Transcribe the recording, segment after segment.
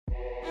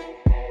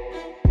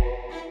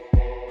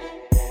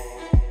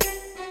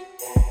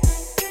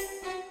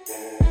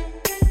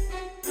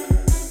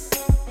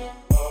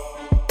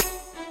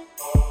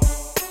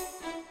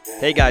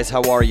Hey guys,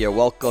 how are you?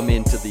 Welcome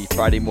into the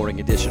Friday morning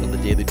edition of the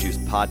Daily Juice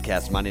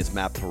podcast. My name is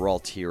Matt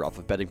Perrault here off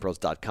of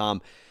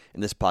bettingpros.com,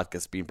 and this podcast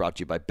is being brought to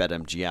you by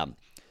BetMGM.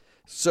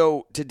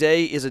 So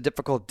today is a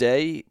difficult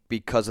day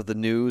because of the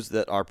news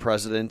that our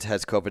president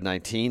has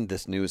COVID-19.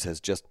 This news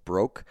has just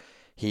broke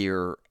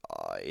here.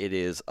 It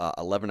is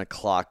 11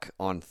 o'clock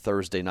on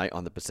Thursday night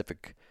on the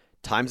Pacific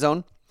time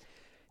zone.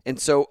 And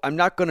so I'm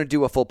not going to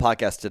do a full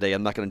podcast today.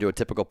 I'm not going to do a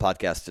typical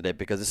podcast today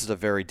because this is a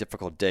very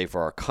difficult day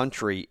for our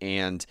country.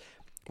 And,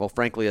 well,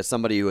 frankly, as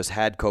somebody who has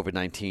had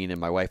COVID-19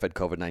 and my wife had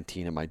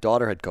COVID-19 and my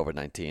daughter had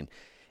COVID-19,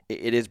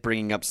 it is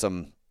bringing up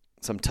some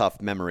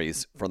tough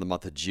memories from the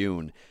month of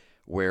June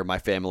where my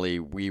family,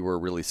 we were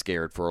really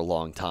scared for a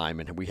long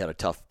time and we had a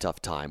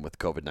tough time with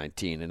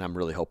COVID-19. And I'm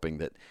really hoping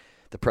that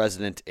the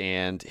president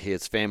and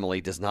his family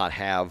does not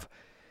have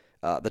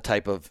the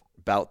type of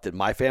bout that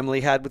my family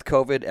had with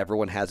COVID.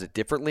 Everyone has it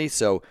differently.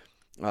 So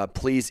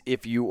please,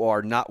 if you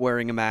are not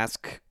wearing a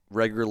mask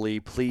regularly,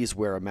 please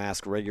wear a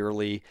mask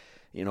regularly.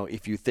 You know,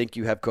 if you think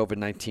you have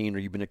COVID-19 or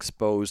you've been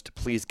exposed,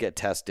 please get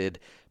tested.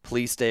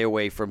 Please stay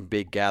away from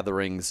big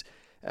gatherings.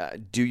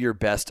 Do your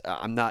best.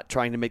 I'm not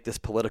trying to make this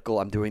political.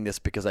 I'm doing this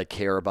because I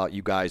care about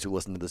you guys who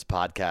listen to this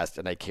podcast,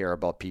 and I care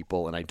about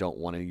people, and I don't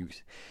want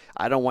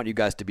you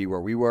guys to be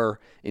where we were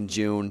in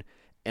June,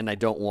 and I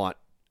don't want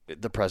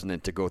the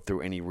president to go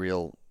through any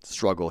real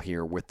struggle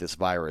here with this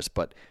virus.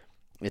 But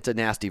it's a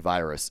nasty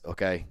virus,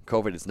 okay?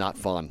 COVID is not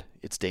fun.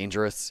 It's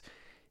dangerous.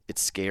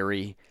 It's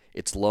scary.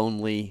 It's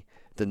lonely.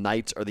 The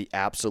nights are the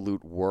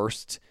absolute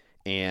worst,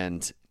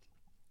 and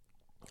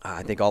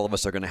I think all of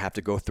us are going to have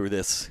to go through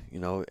this. You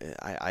know,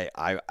 I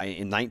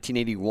in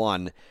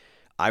 1981,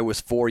 I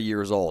was 4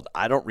 years old.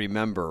 I don't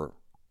remember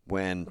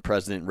when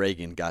President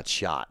Reagan got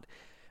shot,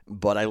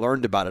 but I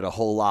learned about it a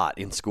whole lot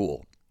in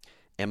school.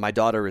 And my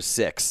daughter is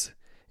 6,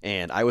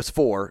 and I was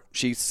 4.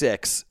 She's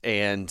 6,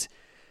 and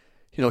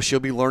you know she'll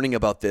be learning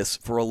about this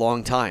for a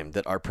long time.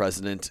 That our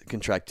president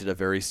contracted a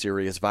very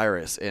serious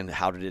virus, and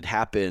how did it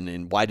happen,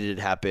 and why did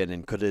it happen,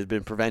 and could it have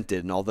been prevented,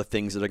 and all the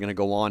things that are going to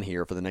go on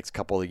here for the next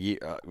couple of years.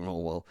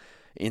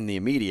 In the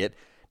immediate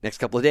next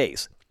couple of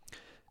days.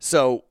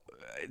 So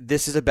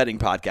this is a betting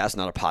podcast,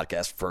 not a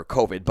podcast for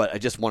COVID, but I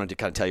just wanted to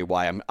kind of tell you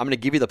why. I'm going to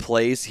give you the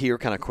plays here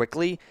kind of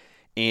quickly,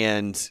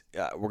 and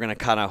we're going to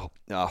kind of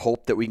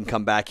hope that we can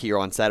come back here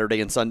on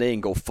Saturday and Sunday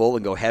and go full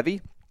and go heavy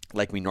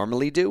like we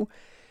normally do.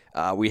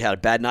 We had a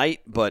bad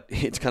night, but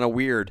it's kind of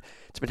weird.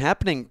 It's been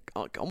happening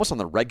almost on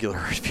the regular,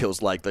 it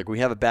feels like. Like we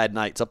have a bad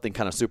night, something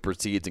kind of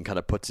supersedes and kind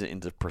of puts it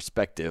into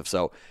perspective.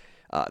 So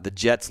the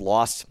Jets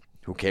lost.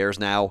 Who cares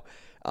now?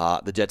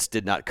 The Jets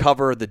did not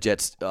cover. The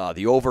Jets,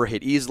 the over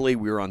hit easily.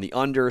 We were on the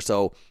under,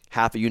 so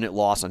half a unit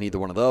loss on either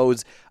one of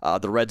those.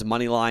 The Reds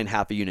money line,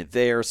 half a unit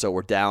there, so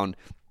we're down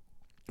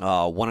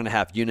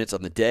 1.5 units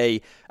on the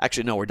day.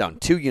 Actually, no, we're down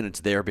 2 units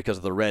there because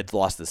the Reds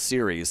lost the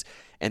series,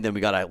 and then we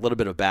got a little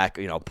bit of back,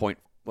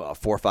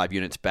 0.45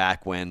 units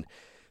back when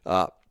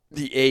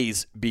the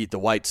A's beat the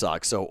White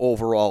Sox. So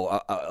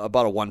overall,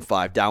 about a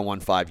 1.5, down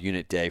 1.5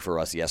 unit day for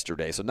us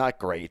yesterday. So not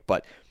great,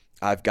 but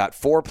I've got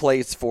 4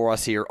 plays for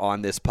us here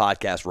on this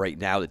podcast right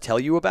now to tell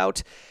you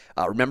about.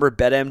 Remember,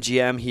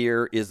 BetMGM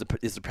here is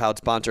the proud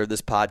sponsor of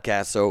this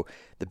podcast, so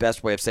the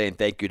best way of saying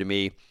thank you to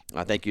me,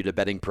 thank you to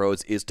Betting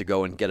Pros, is to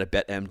go and get a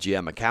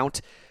BetMGM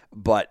account.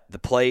 But the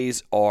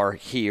plays are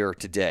here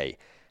today.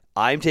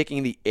 I'm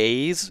taking the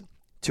A's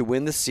to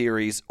win the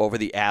series over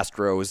the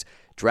Astros.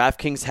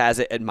 DraftKings has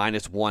it at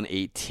minus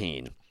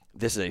 118.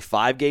 This is a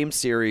 5-game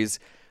series.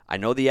 I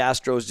know the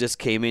Astros just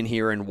came in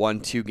here and won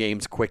 2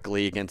 games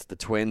quickly against the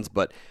Twins,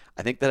 but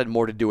I think that had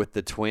more to do with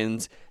the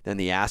Twins than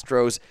the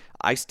Astros.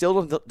 I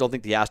still don't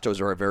think the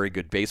Astros are a very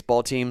good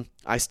baseball team.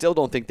 I still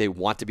don't think they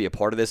want to be a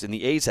part of this, and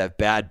the A's have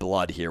bad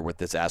blood here with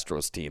this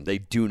Astros team. They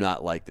do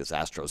not like this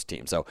Astros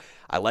team. So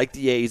I like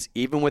the A's,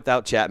 even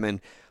without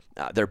Chapman.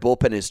 Their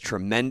bullpen is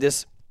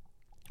tremendous.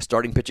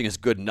 Starting pitching is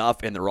good enough,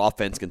 and their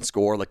offense can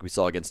score like we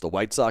saw against the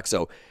White Sox.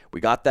 So we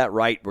got that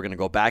right. We're going to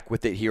go back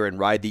with it here and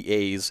ride the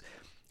A's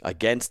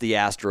against the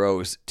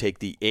Astros. Take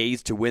the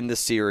A's to win the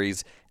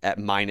series at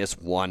minus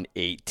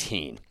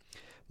 118.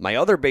 My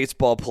other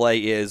baseball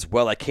play is,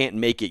 well, I can't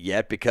make it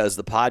yet because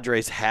the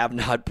Padres have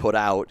not put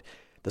out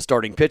the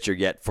starting pitcher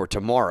yet for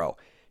tomorrow,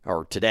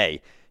 or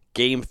today.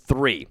 Game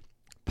 3,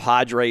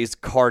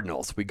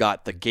 Padres-Cardinals. We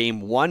got the Game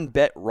 1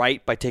 bet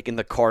right by taking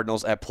the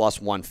Cardinals at plus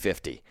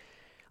 150.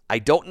 I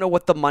don't know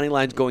what the money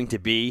line's going to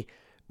be,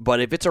 but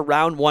if it's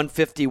around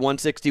 150,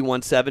 160,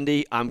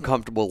 170, I'm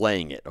comfortable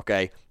laying it,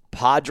 okay?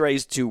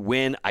 Padres to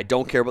win. I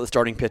don't care about the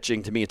starting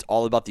pitching. To me, it's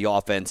all about the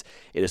offense.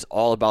 It is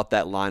all about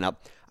that lineup.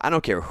 I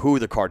don't care who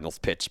the Cardinals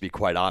pitch, to be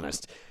quite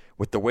honest.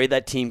 With the way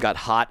that team got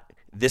hot,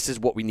 this is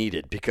what we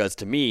needed because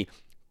to me,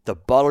 the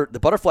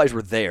butterflies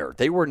were there.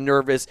 They were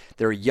nervous.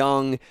 They're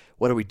young.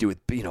 What do we do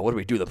with the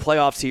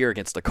playoffs here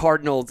against the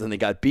Cardinals? And they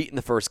got beat in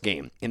the first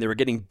game. And they were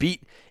getting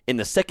beat in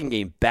the second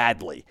game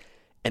badly.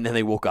 And then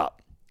they woke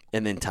up.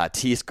 And then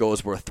Tatis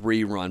goes for a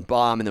 3-run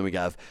bomb. And then we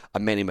got a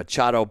Manny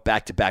Machado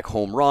back-to-back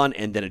home run.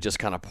 And then it just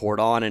kind of poured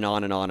on and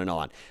on and on and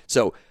on.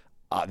 So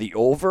the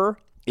over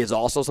is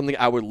also something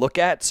I would look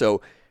at.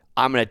 So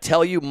I'm going to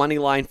tell you money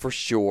line for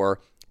sure.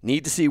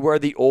 Need to see where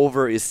the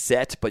over is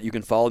set, but you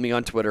can follow me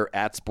on Twitter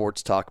at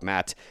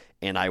SportsTalkMatt,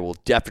 and I will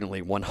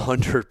definitely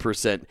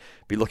 100%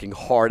 be looking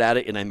hard at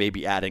it, and I may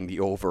be adding the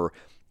over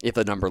if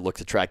the number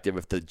looks attractive,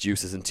 if the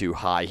juice isn't too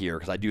high here,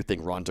 because I do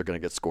think runs are going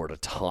to get scored a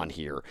ton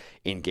here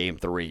in Game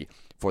 3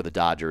 for the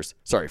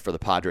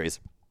Padres,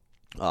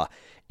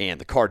 and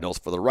the Cardinals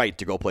for the right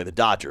to go play the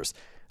Dodgers.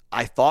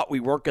 I thought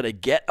we weren't going to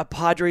get a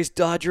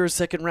Padres-Dodgers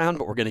second round,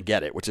 but we're going to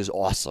get it, which is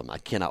awesome. I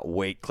cannot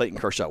wait. Clayton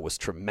Kershaw was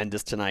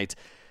tremendous tonight.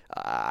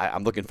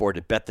 I'm looking forward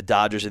to bet the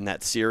Dodgers in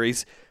that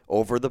series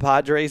over the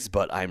Padres,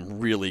 but I'm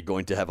really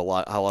going to have a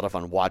lot of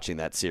fun watching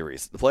that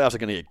series. The playoffs are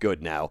going to get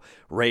good now.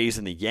 Rays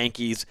and the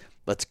Yankees,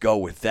 let's go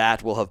with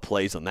that. We'll have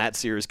plays on that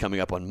series coming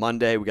up on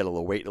Monday. We got to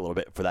wait a little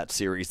bit for that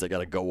series. They got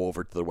to go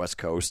over to the West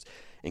Coast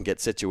and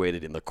get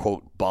situated in the,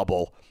 quote,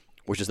 bubble,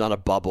 which is not a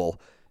bubble.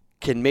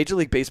 Can Major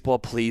League Baseball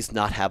please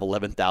not have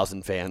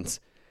 11,000 fans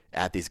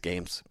at these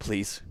games?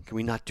 Please? Can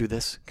we not do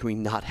this? Can we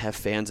not have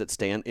fans in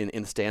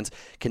the stands?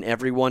 Can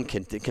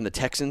the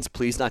Texans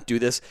please not do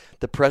this?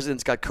 The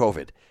president's got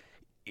COVID.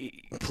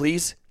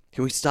 Please?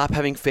 Can we stop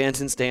having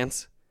fans in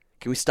stands?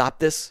 Can we stop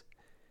this?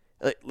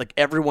 Like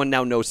everyone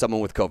now knows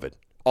someone with COVID.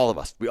 All of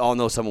us. We all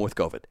know someone with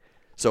COVID.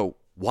 So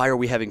why are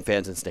we having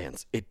fans in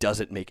stands? It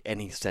doesn't make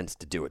any sense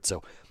to do it.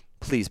 So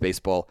please,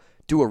 baseball,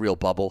 do a real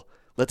bubble.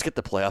 Let's get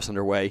the playoffs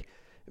underway.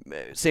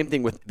 Same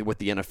thing with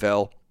the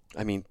NFL.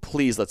 I mean,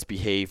 please let's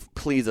behave.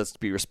 Please let's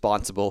be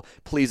responsible.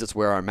 Please let's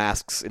wear our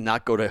masks and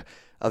not go to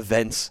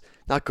events,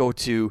 not go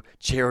to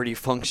charity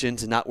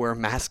functions and not wear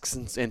masks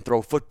and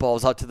throw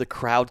footballs out to the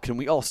crowd. Can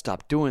we all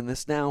stop doing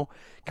this now?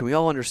 Can we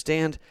all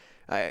understand?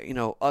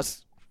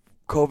 Us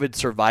COVID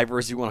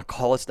survivors, you want to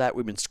call us that?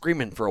 We've been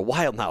screaming for a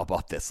while now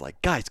about this.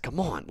 Like, guys, come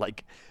on.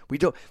 Like,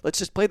 let's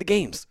just play the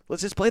games.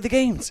 Let's just play the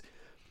games.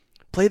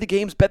 Play the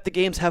games, bet the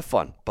games, have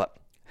fun.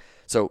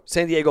 So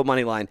San Diego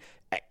money line,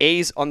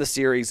 A's on the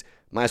series,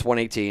 minus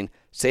 118.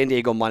 San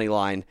Diego money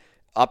line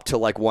up to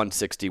like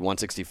 160,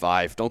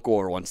 165. Don't go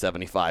over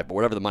 175, but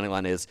whatever the money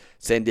line is,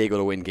 San Diego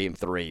to win Game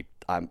 3.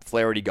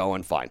 Flaherty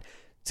going, fine.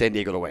 San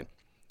Diego to win.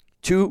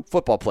 2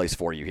 football plays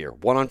for you here.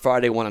 One on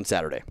Friday, one on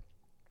Saturday.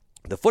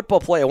 The football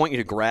play I want you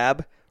to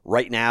grab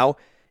right now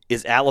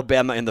is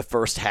Alabama in the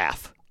first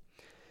half.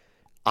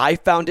 I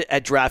found it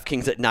at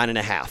DraftKings at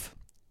 9.5.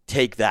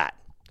 Take that,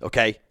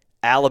 okay?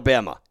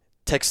 Alabama,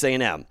 Texas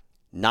A&M.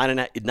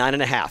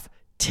 9.5.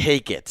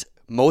 Take it.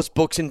 Most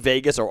books in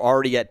Vegas are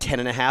already at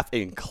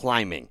 10.5 and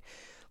climbing.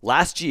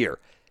 Last year,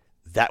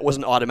 that was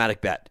an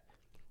automatic bet.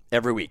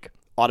 Every week.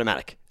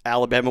 Automatic.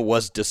 Alabama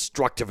was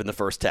destructive in the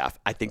first half.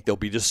 I think they'll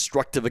be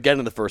destructive again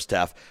in the first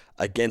half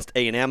against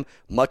A&M,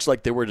 much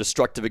like they were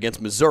destructive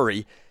against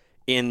Missouri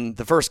in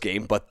the first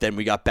game, but then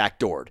we got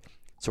backdoored.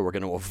 So we're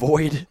going to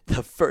avoid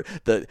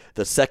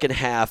the second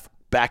half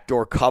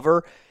backdoor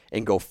cover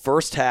and go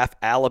first half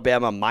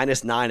Alabama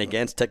 -9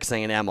 against Texas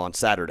A&M on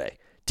Saturday.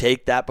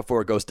 Take that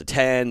before it goes to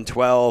 10,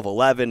 12,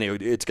 11.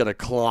 It's going to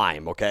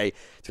climb, okay?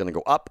 It's going to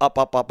go up, up,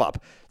 up, up,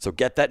 up. So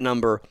get that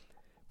number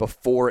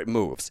before it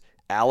moves.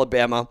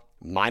 Alabama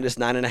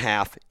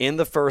 -9.5 in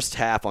the first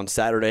half on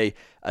Saturday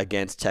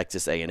against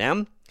Texas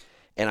A&M.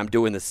 And I'm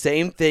doing the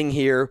same thing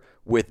here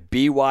with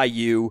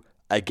BYU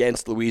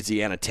against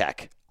Louisiana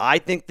Tech. I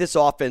think this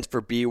offense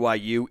for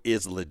BYU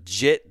is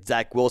legit.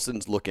 Zach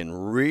Wilson's looking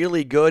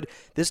really good.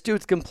 This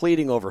dude's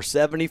completing over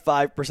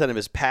 75% of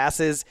his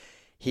passes.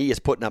 He is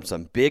putting up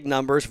some big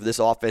numbers for this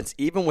offense,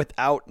 even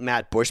without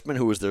Matt Bushman,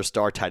 who was their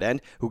star tight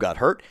end, who got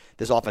hurt.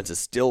 This offense is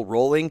still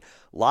rolling.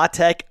 La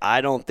Tech,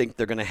 I don't think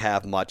they're going to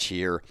have much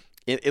here,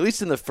 at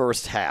least in the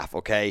first half,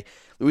 okay?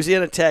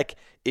 Louisiana Tech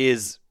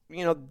is,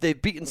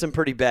 they've beaten some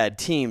pretty bad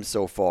teams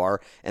so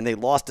far, and they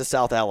lost to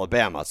South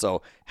Alabama.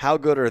 So how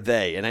good are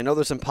they? And I know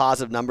there's some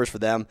positive numbers for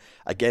them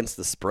against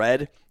the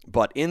spread,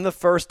 but in the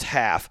first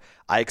half,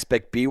 I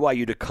expect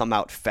BYU to come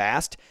out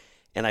fast,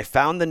 and I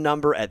found the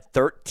number at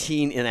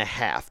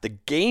 13.5. The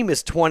game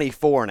is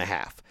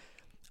 24.5.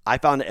 I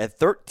found it at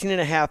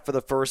 13.5 for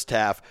the first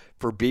half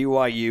for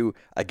BYU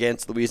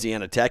against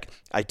Louisiana Tech.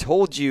 I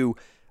told you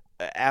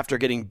after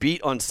getting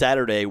beat on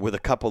Saturday with a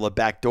couple of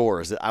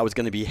backdoors that I was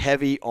going to be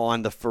heavy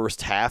on the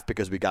first half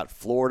because we got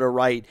Florida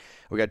right.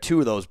 We got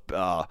 2 of those,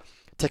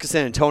 Texas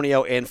San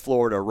Antonio and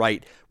Florida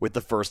right with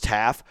the first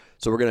half.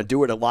 So we're going to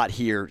do it a lot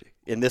here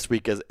in this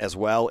week as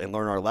well and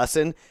learn our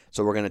lesson.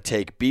 So we're going to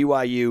take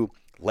BYU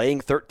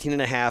laying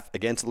 13.5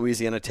 against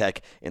Louisiana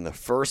Tech in the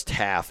first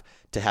half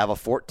to have a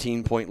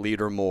 14-point lead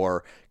or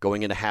more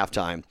going into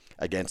halftime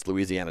against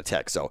Louisiana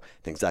Tech. So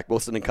I think Zach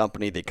Wilson and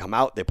company, they come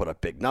out, they put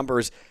up big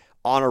numbers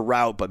on a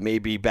route, but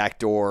maybe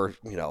backdoor,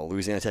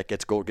 Louisiana Tech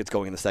gets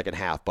going in the second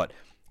half, but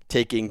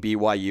taking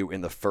BYU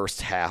in the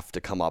first half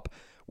to come up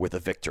with a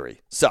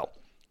victory. So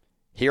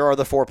here are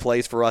the 4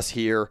 plays for us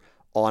here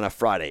on a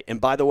Friday.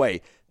 And by the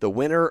way, the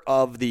winner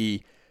of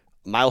the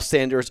Miles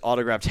Sanders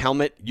autographed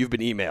helmet, you've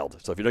been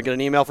emailed. So if you don't get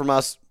an email from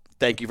us,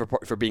 thank you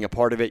for being a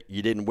part of it.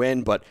 You didn't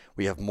win, but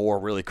we have more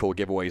really cool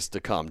giveaways to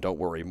come. Don't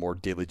worry, more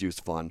Daily Juice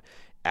fun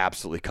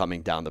absolutely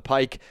coming down the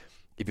pike.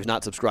 If you've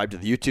not subscribed to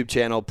the YouTube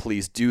channel,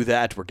 please do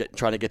that. We're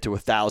trying to get to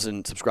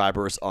 1,000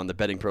 subscribers on the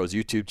Betting Pros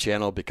YouTube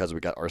channel because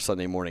we got our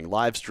Sunday morning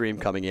live stream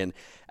coming in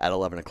at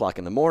 11 o'clock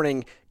in the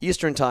morning,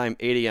 Eastern Time,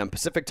 8 a.m.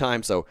 Pacific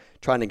Time. So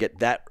trying to get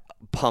that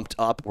pumped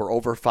up. We're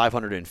over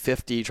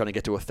 550, trying to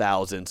get to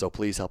 1,000. So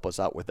please help us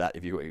out with that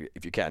if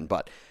you can.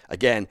 But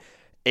again,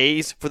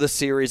 A's for the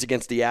series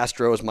against the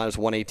Astros, minus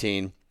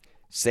 118.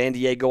 San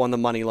Diego on the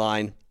money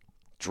line.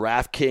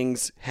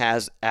 DraftKings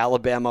has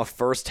Alabama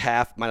first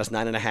half, minus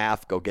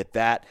 9.5. Go get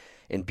that.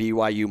 And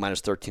BYU, minus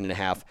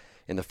 13.5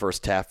 in the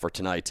first half for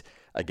tonight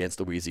against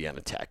Louisiana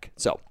Tech.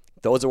 So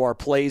those are our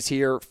plays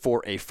here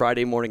for a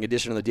Friday morning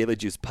edition of the Daily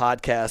Juice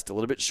podcast. A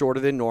little bit shorter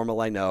than normal,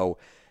 I know.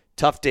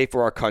 Tough day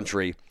for our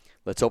country.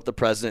 Let's hope the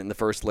president and the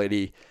first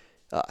lady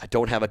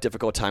don't have a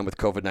difficult time with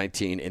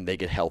COVID-19 and they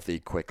get healthy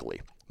quickly.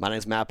 My name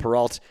is Matt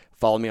Perrault.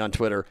 Follow me on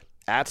Twitter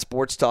at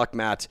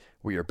SportsTalkMatt.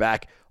 We are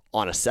back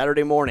on a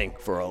Saturday morning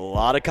for a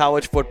lot of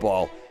college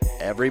football.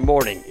 Every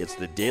morning, it's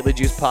the Daily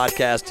Juice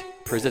podcast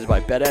presented by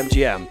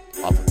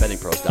BetMGM off of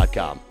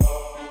BettingPros.com.